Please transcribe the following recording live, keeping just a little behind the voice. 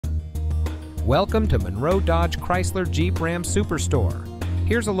Welcome to Monroe Dodge Chrysler Jeep Ram Superstore.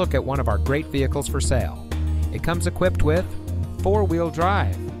 Here's a look at one of our great vehicles for sale. It comes equipped with four-wheel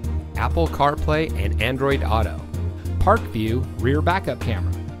drive, Apple CarPlay and Android Auto, Park View rear backup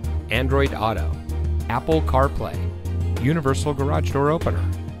camera, Android Auto, Apple CarPlay, universal garage door opener,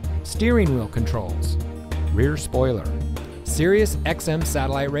 steering wheel controls, rear spoiler, Sirius XM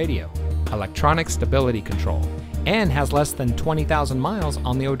satellite radio, electronic stability control, and has less than 20,000 miles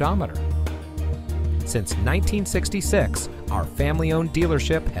on the odometer. Since 1966, our family-owned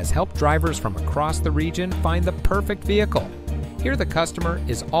dealership has helped drivers from across the region find the perfect vehicle. Here the customer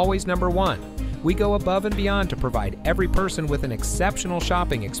is always number one. We go above and beyond to provide every person with an exceptional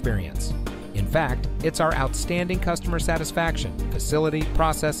shopping experience. In fact, it's our outstanding customer satisfaction, facility,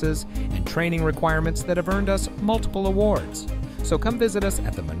 processes, and training requirements that have earned us multiple awards. So come visit us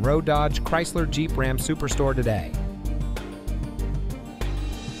at the Monroe Dodge Chrysler Jeep Ram Superstore today.